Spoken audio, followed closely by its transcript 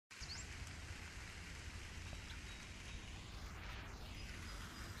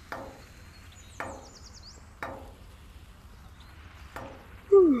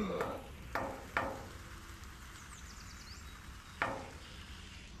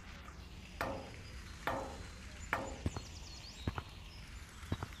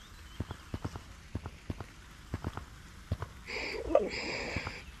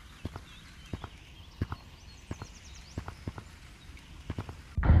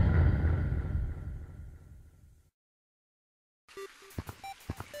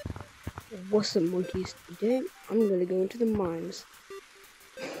What's up, monkeys? Today I'm gonna go into the mines.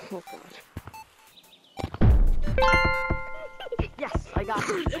 Oh god. Yes, I got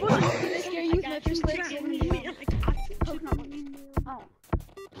it. It wasn't scary. You met just like oh.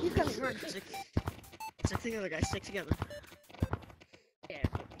 You guys run. Stick together, guys. Stick together. Yeah.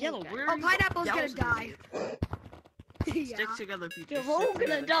 Yellow, where are you? Pineapple's gonna die. Stick together, people. We're all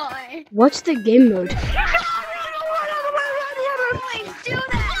gonna die. What's the game mode? Please do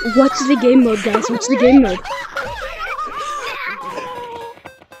that. What's the game mode, guys? What's the game mode?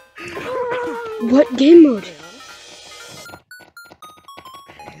 What game mode?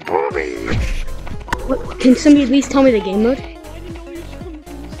 What? Can somebody at least tell me the game mode?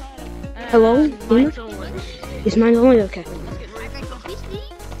 Hello? Game mode? Is mine only? Okay. Should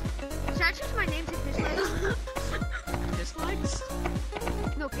I change my name to Fish Legs? Fish legs?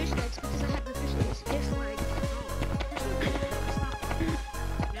 No, Fish Legs, because I have the Fish Legs. Fish Legs.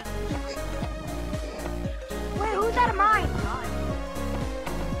 Wait, who's out of mine?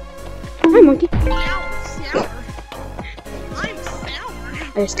 Hi, monkey. Sour. I'm sour.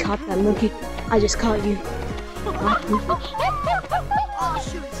 I just caught that monkey. I just caught you. Oh,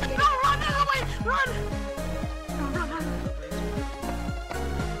 shoot, it's getting... No, run, no, wait, run! No, run, run.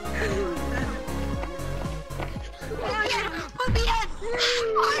 Put me in!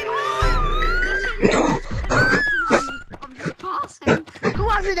 I'm your boss. Who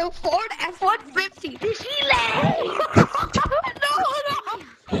wants to do Ford F-150? Sheila! No!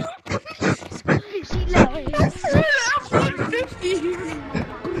 Sheila! F-150!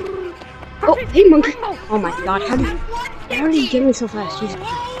 Oh, hey, monkey. Oh my god, how did you get me so fast? Jesus.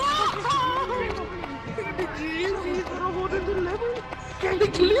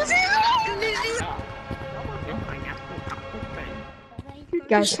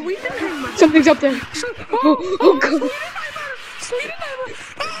 Guys, something's up there. Oh god.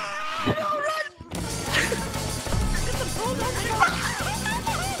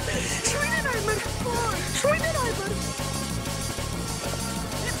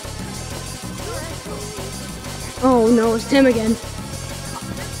 Oh no, it's Tim again.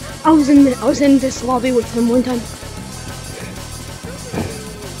 I was in this lobby with him one time.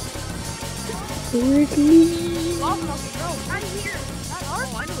 With me.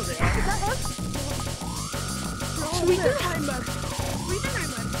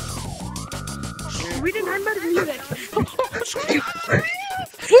 Schwedenheimer music.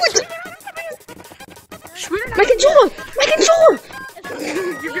 My controller! My controller!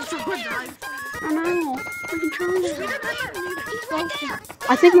 Your controller died. I know. My controller.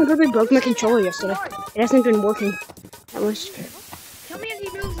 I think my brother broke my controller yesterday. It hasn't been working that much. Tell me if he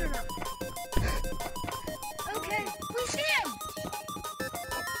moves or not. Okay, we see him.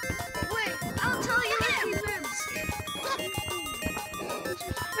 Wait, I'll tell you if he moves.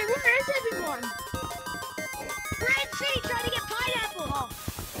 Wait, where is everyone? Red Sea trying to get pineapple.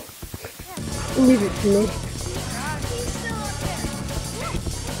 Leave it to me. He's still up there.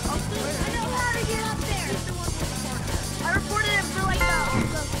 I know how to get up there. I reported him for like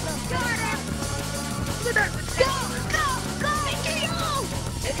Go, Mickey, go!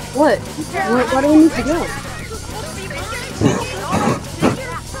 What? Why do we need to go?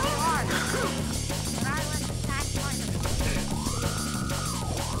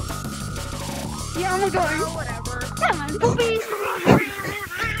 Yeah, I'm going. Whatever. Come on, Poopy.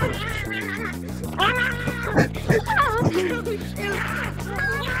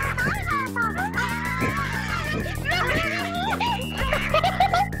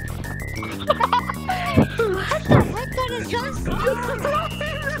 What the heck kind of just?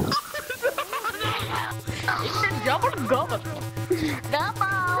 Double gobble. Double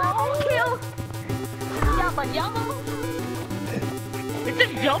kill. Double. It's a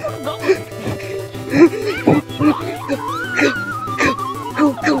double gobble. Go,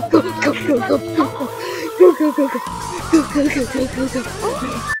 go, go, go, go, go, go, go, go, go, go, go, go.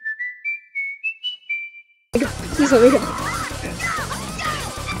 Please let me go.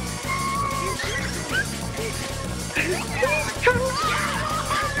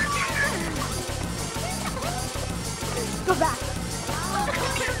 Go back.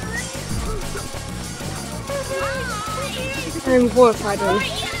 I'm horrified right now.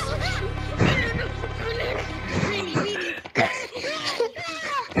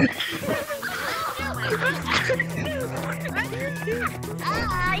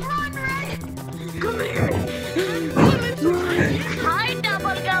 Come here. Hi,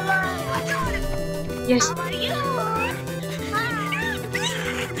 Double Gummer. Yes. How are you?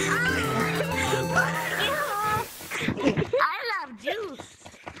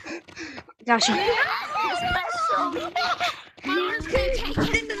 Gotcha.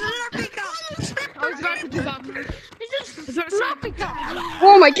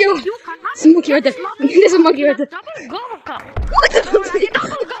 Oh my god! There's a monkey right there. There's a monkey right there. What the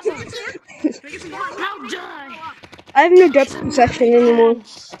I have no depth perception anymore.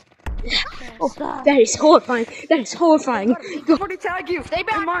 Oh, that is horrifying. That is horrifying. Go. Somebody tag you. Stay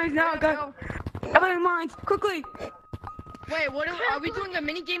back. Mines now, go. Everybody mines, quickly. Wait, what are we doing a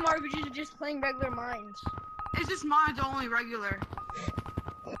mini game or are we just playing regular mines? It's just mines only regular.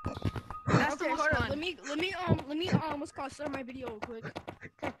 That's the Okay, most hold on. fun. Let me what's called start my video real quick.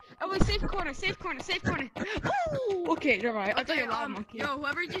 Oh wait, safe corner. Ooh, okay, never mind. I thought you were loud monkey. Yo,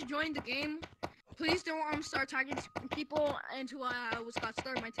 whoever just joined the game, please don't start tagging people into what's called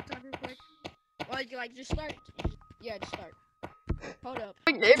start my TikTok real quick. Like just start. Yeah, just start. Hold up.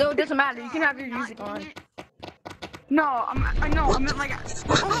 No, it doesn't matter. You can have your music on. No, I meant like.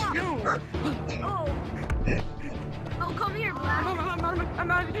 Oh no. Oh, come here, Black.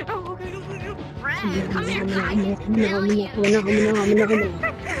 I'm out of here. Oh, okay. Red, come here, Black.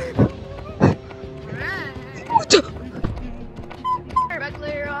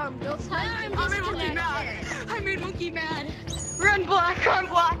 Regular build time. I made monkey mad. I made monkey mad. Run, Black. Run,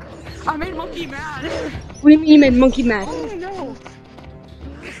 Black. I made monkey mad. What do you mean you made monkey mad? Oh no.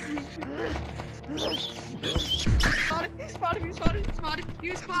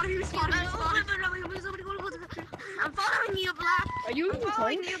 I'm following you, Black. Are you even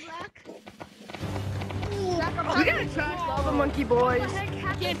Following playing? you, Black. We gotta trash all the monkey boys.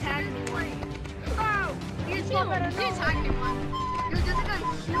 Can't tag me. Oh, you can't tag me. There's just like a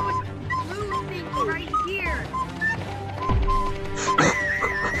huge blue thing right here.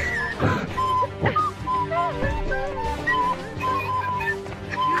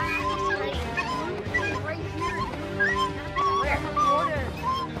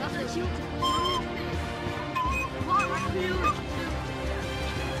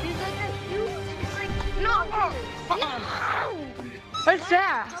 What's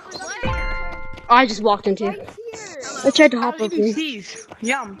that? I just walked into you. I tried to hop over you. Cheese.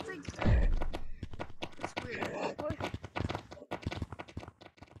 Yum.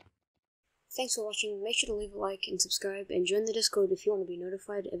 Thanks for watching. Make sure to leave a like and subscribe and join the Discord if you want to be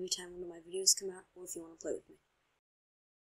notified every time one of my videos come out or if you want to play with me.